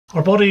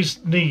Our bodies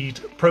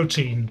need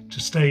protein to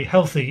stay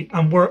healthy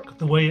and work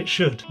the way it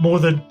should. More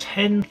than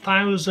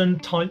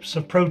 10,000 types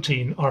of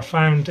protein are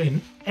found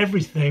in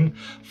everything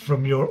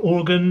from your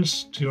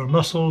organs to your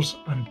muscles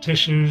and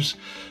tissues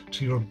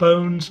to your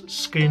bones,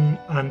 skin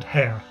and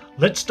hair.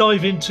 Let's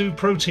dive into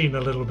protein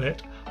a little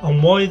bit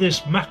and why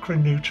this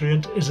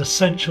macronutrient is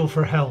essential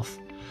for health.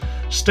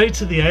 Stay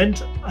to the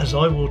end as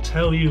I will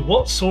tell you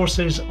what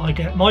sources I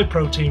get my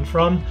protein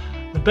from,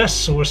 the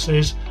best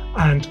sources,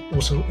 and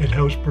also it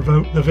helps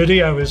promote the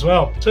video as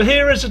well. So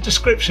here is a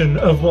description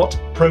of what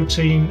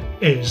protein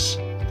is.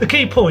 The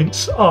key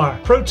points are: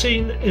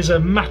 protein is a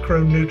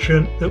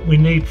macronutrient that we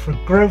need for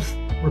growth,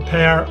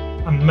 repair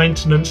and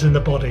maintenance in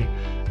the body,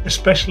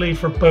 especially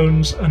for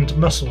bones and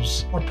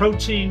muscles. Our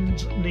protein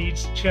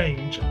needs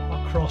change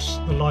across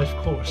the life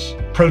course.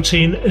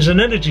 Protein is an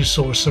energy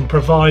source and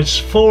provides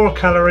 4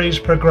 calories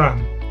per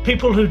gram.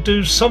 People who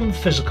do some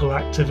physical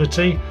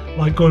activity,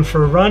 like going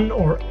for a run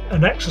or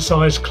an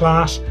exercise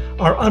class,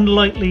 are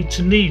unlikely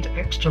to need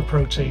extra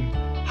protein.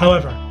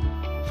 However,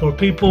 for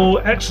people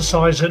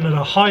exercising at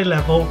a high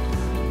level,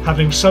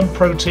 having some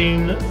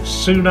protein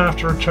soon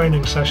after a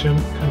training session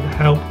can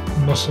help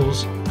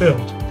muscles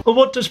build. But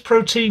what does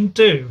protein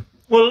do?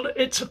 Well,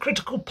 it's a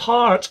critical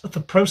part of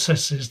the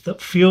processes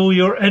that fuel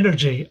your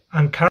energy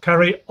and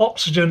carry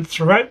oxygen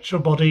throughout your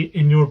body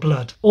in your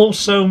blood.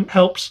 Also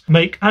helps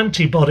make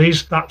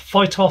antibodies that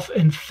fight off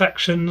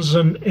infections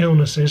and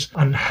illnesses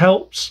and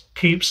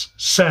keeps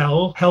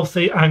cell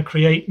healthy and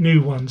create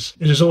new ones.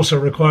 It is also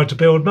required to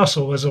build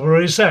muscle, as I've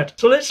already said.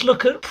 So let's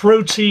look at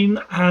protein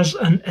as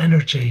an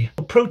energy.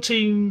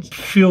 Protein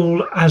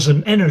fuel as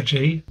an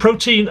energy.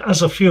 Protein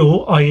as a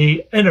fuel,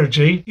 i.e.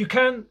 energy. You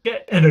can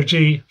get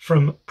energy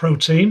from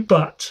protein,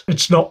 but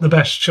it's not the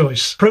best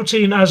choice.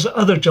 Protein has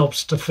other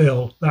jobs to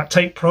fill that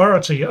take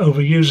priority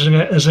over using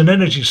it as an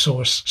energy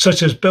source,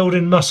 such as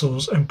building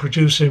muscles and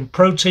producing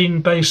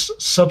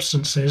protein-based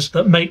substances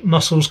that make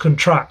muscles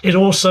contract. It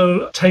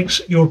also takes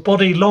your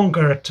body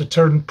longer to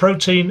turn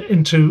protein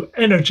into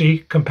energy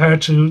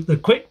compared to the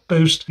quick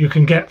boost you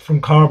can get from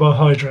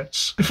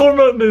carbohydrates. Before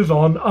I move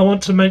on, I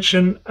want to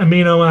mention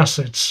amino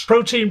acids.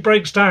 Protein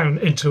breaks down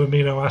into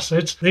amino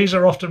acids. These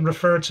are often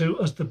referred to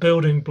as the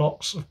building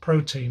blocks of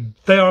protein.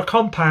 They are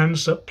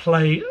compounds that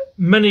play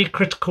many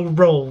critical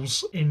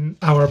roles in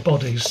our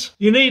bodies.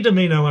 You need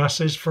amino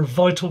acids for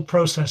vital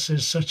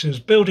processes such as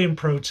building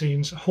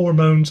proteins,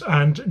 hormones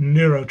and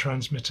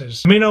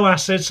neurotransmitters. Amino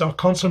acids are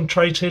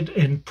concentrated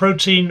in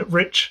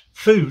protein-rich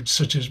foods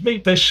such as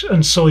meat, fish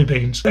and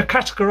soybeans. They're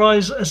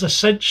categorized as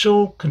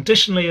essential,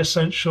 conditionally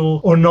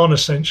essential or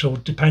non-essential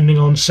depending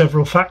on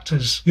several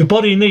factors. Your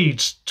body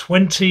needs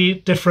 20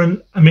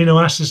 different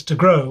amino acids to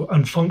grow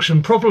and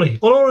function properly.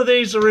 While all of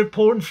these are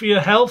important for your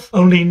health,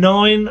 only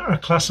 9 are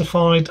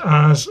classified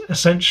as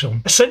essential.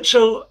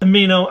 Essential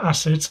amino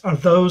acids are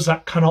those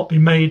that cannot be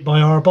made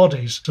by our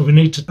bodies, so we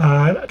need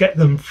to get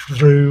them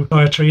through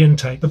dietary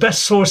intake. The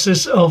best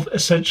sources of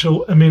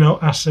essential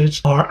amino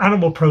acids are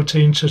animal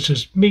proteins such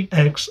as meat,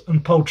 eggs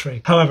and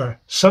poultry. However,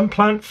 some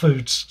plant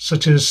foods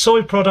such as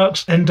soy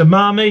products,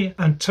 edamame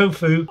and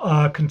tofu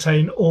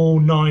contain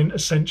all 9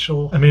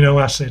 essential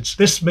amino acids.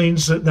 This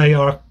means that they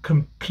are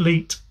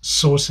complete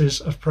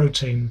sources of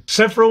protein.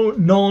 Several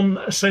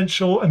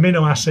non-essential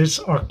amino acids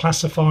are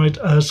classified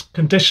as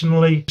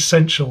conditionally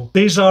essential.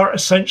 These are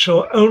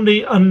essential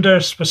only under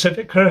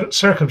specific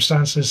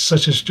circumstances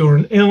such as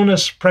during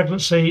illness,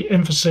 pregnancy,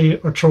 infancy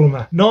or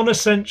trauma.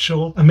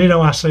 Non-essential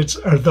amino acids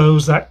are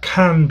those that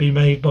can be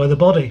made by the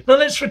body. Now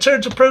let's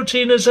return to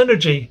protein as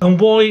energy and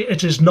why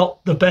it is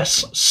not the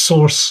best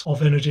source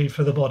of energy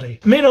for the body.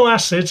 Amino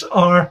acids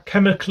are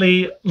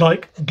chemically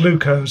like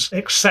glucose,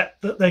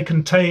 except that they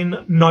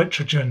contain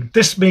nitrogen.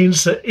 This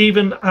means that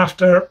even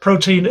after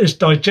protein is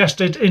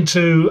digested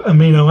into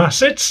amino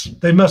acids,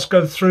 they must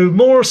go through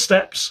more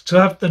steps to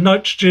have the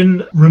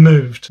nitrogen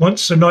removed.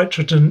 Once the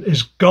nitrogen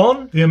is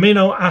gone, the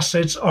amino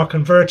acids are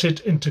converted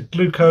into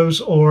glucose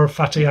or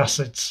fatty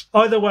acids.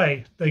 Either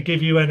way, they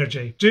give you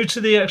energy. Due to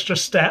the extra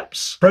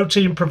steps,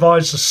 protein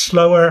provides a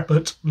slower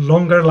but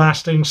longer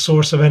lasting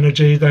source of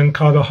energy than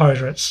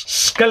carbohydrates.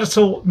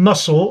 Skeletal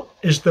muscle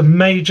is the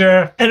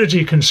major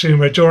energy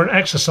consumer during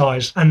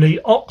exercise, and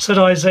the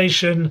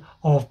oxidization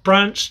of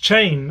branched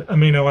chain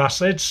amino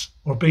acids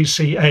or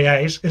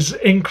BCAAs is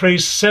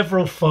increased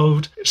several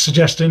fold,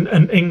 suggesting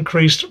an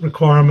increased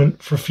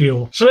requirement for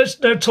fuel. So let's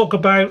now talk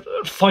about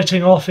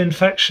fighting off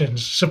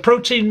infections. So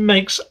protein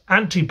makes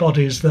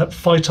antibodies that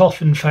fight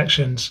off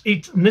infections.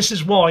 And this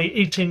is why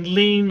eating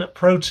lean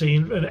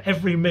protein at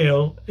every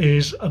meal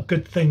is a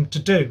good thing to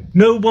do.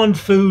 No one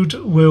food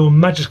will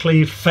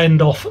magically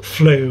fend off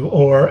flu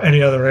or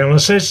any other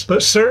illnesses,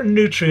 but certain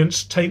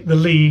nutrients take the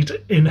lead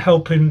in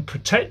helping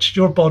protect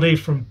your body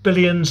from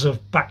billions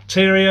of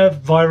bacteria,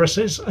 viruses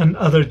and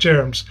other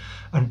germs,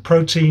 and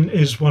protein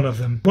is one of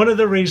them. One of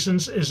the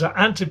reasons is that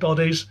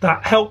antibodies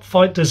that help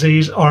fight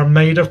disease are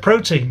made of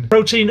protein.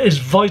 Protein is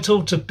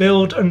vital to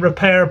build and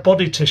repair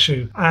body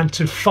tissue and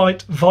to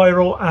fight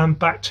viral and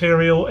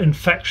bacterial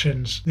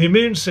infections. The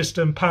immune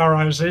system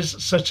powerhouses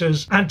such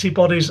as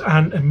antibodies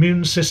and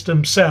immune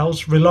system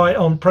cells rely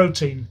on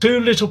protein. Too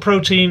little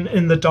protein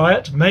in the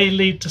diet may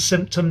lead to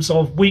symptoms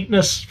of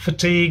weakness,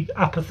 fatigue,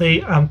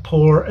 apathy, and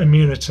poor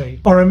immunity.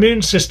 Our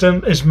immune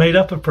system is made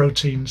up of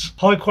proteins.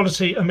 High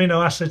quality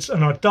amino acids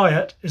in our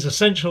diet is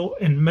essential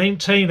in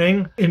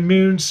maintaining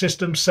immune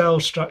system cell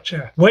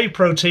structure. Whey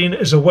protein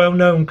is a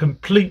well-known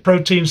complete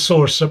protein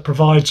source that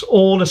provides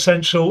all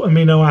essential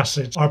amino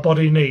acids our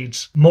body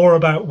needs. More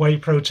about whey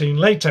protein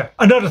later.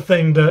 Another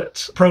thing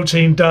that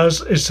protein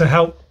does is to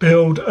help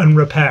build and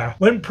repair.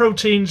 When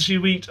proteins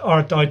you eat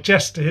are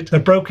digested, they're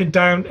broken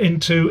down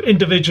into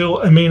individual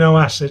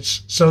amino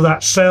acids so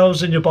that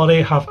cells in your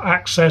body have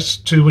access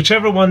to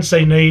whichever ones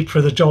they need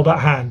for the job at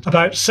hand.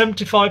 About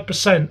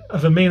 75%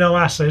 of amino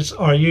acids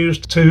are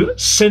used to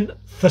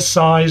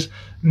synthesize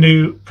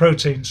new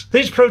proteins.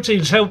 These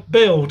proteins help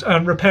build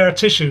and repair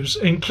tissues,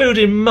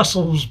 including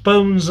muscles,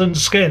 bones, and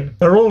skin.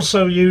 They're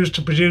also used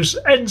to produce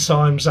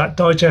enzymes that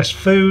digest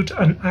food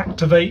and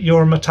activate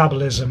your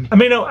metabolism.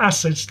 Amino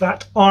acids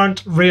that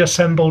aren't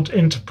reassembled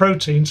into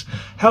proteins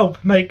help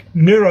make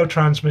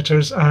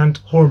neurotransmitters and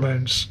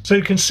hormones. So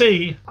you can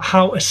see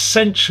how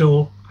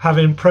essential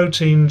having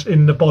proteins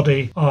in the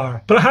body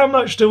are. But how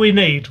much do we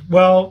need?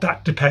 Well,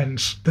 that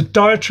depends. The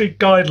dietary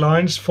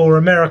guidelines for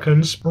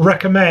Americans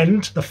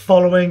recommend the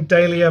following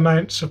daily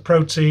amounts of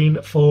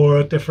protein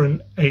for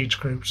different age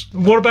groups.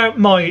 What about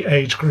my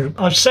age group?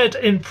 I've said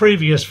in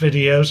previous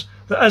videos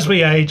that as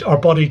we age, our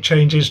body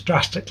changes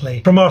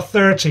drastically. From our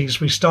 30s,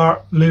 we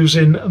start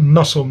losing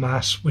muscle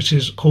mass, which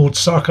is called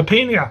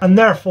sarcopenia, and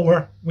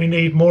therefore we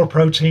need more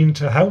protein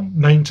to help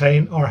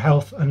maintain our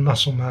health and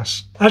muscle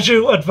mass. As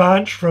you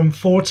advance from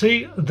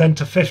 40, then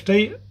to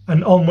 50,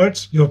 and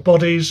onwards, your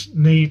body's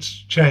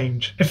needs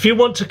change. If you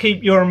want to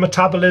keep your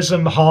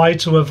metabolism high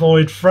to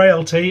avoid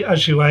frailty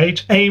as you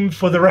age, aim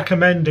for the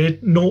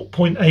recommended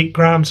 0.8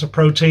 grams of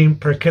protein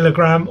per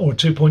kilogram or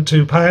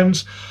 2.2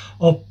 pounds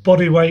of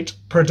body weight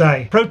per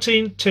day.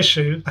 Protein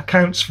tissue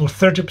accounts for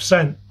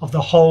 30% of the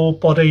whole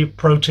body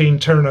protein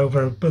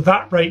turnover, but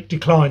that rate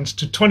declines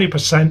to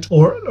 20%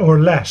 or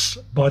less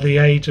by the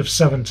age of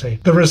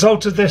 70. The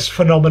result of this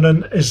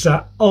phenomenon is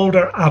that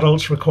older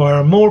adults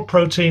require more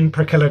protein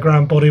per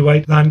kilogram body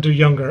weight than do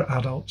younger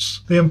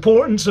adults. The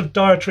importance of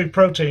dietary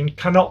protein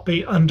cannot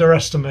be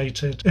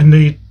underestimated in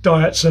the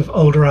diets of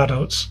older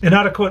adults.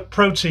 Inadequate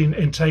protein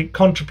intake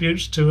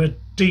contributes to a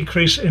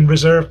decrease in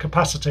reserve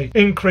capacity,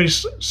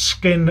 increased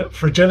skin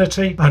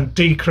fragility, and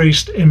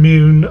decreased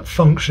immune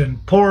function,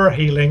 poorer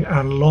healing,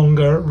 and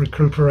longer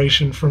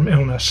recuperation from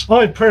illness.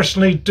 I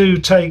personally do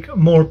take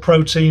more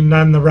protein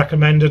than the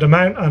recommended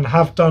amount and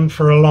have done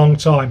for a long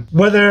time.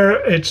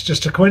 Whether it's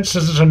just a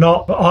coincidence or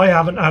not, but I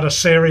haven't had a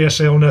serious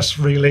illness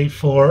really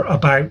for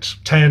about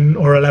 10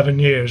 or 11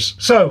 years.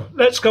 So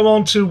let's go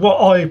on to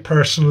what I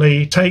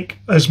personally take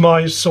as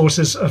my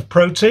sources of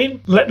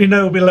protein. Let me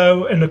know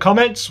below in the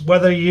comments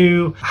whether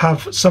you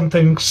have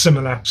something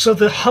similar. So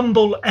the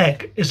humble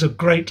egg is a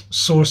great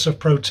source of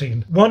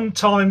protein. 1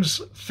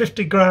 times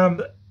 50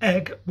 gram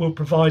egg will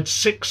provide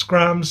 6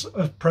 grams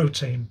of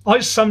protein. I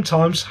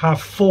sometimes have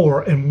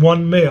 4 in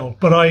one meal,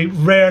 but I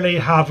rarely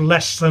have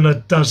less than a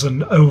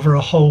dozen over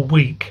a whole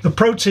week. The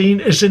protein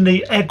is in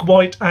the egg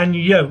white and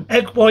yolk.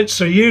 Egg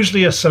whites are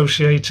usually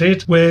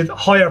associated with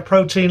higher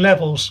protein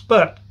levels,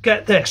 but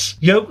get this,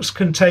 yolks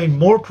contain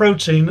more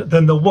protein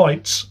than the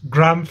whites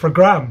gram for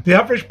gram. The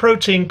average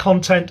protein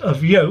content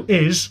of yolk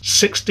is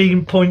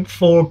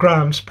 16.4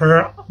 grams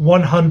per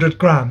 100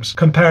 grams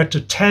compared to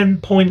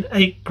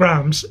 10.8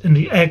 grams in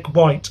the egg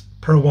white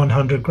per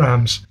 100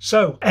 grams.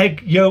 So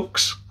egg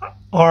yolks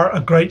are a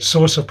great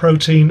source of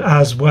protein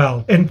as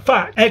well. In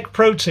fact, egg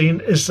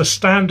protein is the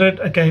standard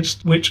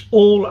against which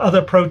all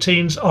other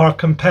proteins are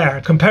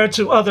compared. Compared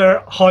to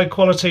other high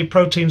quality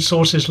protein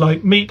sources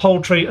like meat,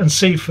 poultry and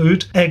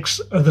seafood, eggs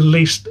are the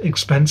least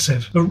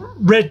expensive. The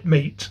red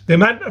meat. The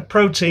amount of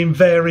protein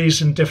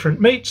varies in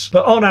different meats,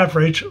 but on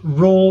average,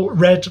 raw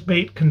red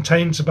meat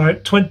contains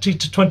about 20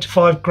 to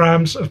 25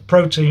 grams of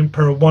protein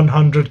per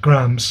 100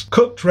 grams.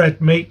 Cooked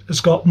red meat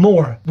has got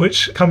more,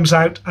 which comes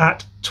out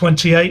at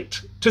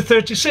 28 to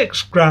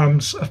 36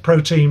 grams of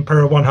protein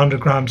per 100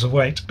 grams of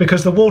weight,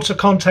 because the water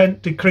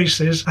content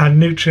decreases and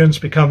nutrients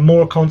become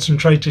more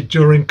concentrated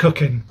during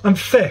cooking. And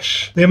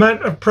fish. The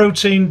amount of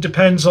protein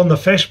depends on the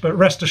fish, but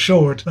rest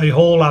assured they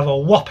all have a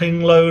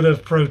whopping load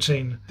of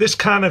protein. This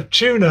can of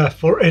tuna,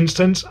 for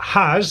instance,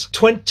 has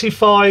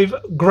 25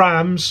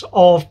 grams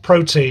of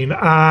protein,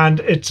 and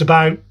it's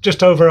about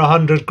just over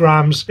 100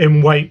 grams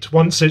in weight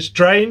once it's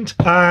drained.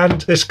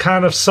 And this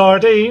can of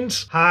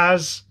sardines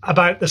has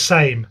about the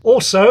same.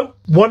 Also,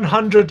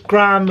 100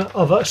 gram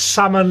of a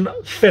salmon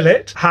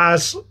fillet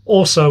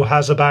also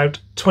has about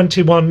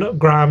 21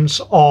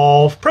 grams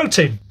of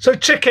protein. So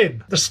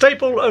chicken, the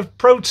staple of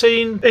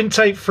protein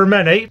intake for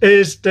many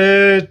is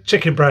the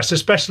chicken breast,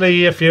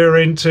 especially if you're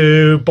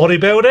into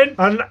bodybuilding.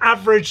 An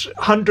average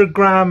 100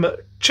 gram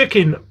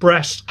chicken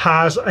breast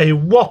has a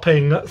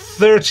whopping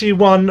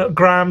 31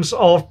 grams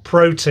of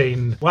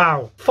protein.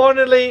 Wow.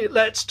 Finally,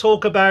 let's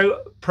talk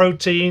about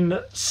protein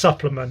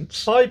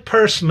supplements. I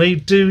personally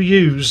do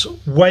use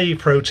whey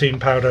protein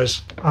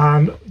powders,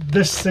 and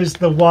this is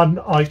the one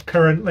I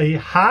currently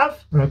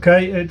have.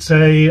 Okay, it's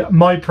a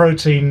My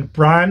Protein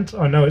brand.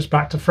 I know it's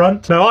back to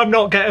front. Now, I'm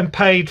not getting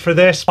paid for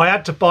this. I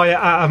had to buy it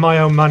out of my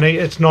own money.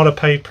 It's not a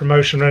paid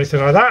promotion or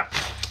anything like that.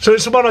 So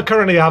it's the one I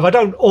currently have. I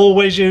don't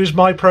always use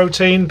My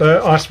Protein,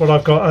 but that's what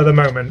I've got at the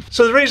moment.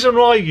 So the reason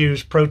why I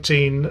use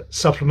protein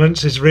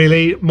supplements is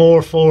really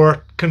more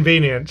for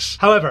convenience.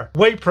 However,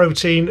 whey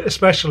protein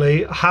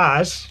especially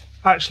has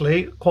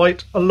actually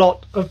quite a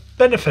lot of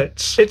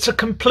benefits. It's a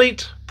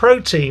complete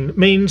protein,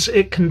 means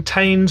it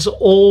contains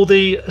all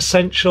the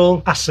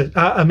essential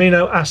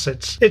amino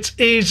acids. It's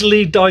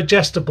easily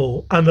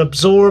digestible and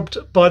absorbed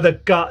by the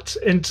gut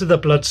into the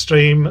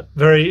bloodstream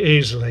very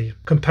easily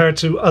compared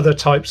to other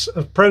types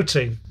of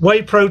protein.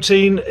 Whey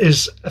protein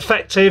is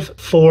effective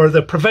for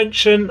the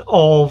prevention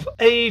of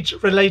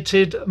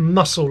age-related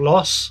muscle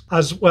loss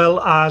as well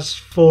as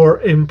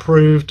for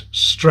improved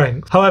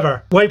strength.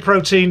 However, whey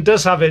protein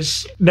does have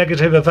its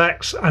negative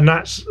effects, and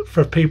that's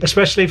for people,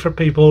 especially for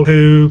people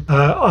who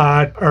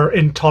are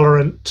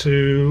intolerant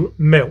to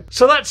milk.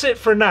 So that's it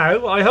for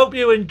now. I hope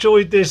you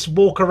enjoyed this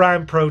walk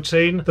around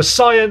protein. The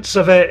science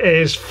of it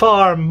is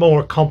far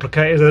more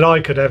complicated than I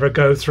could ever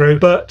go through,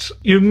 but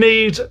you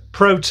need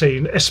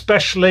protein,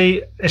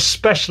 especially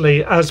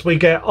as we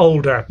get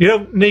older. You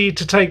don't need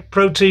to take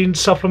protein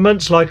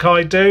supplements like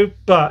I do,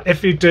 but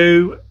if you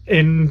do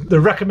in the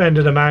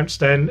recommended amounts,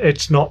 then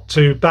it's not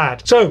too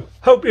bad. So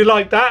hope you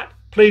like that.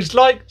 Please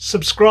like,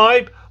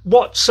 subscribe,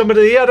 watch some of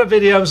the other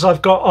videos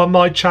I've got on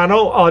my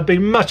channel. I'd be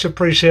much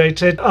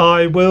appreciated.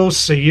 I will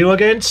see you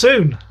again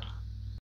soon.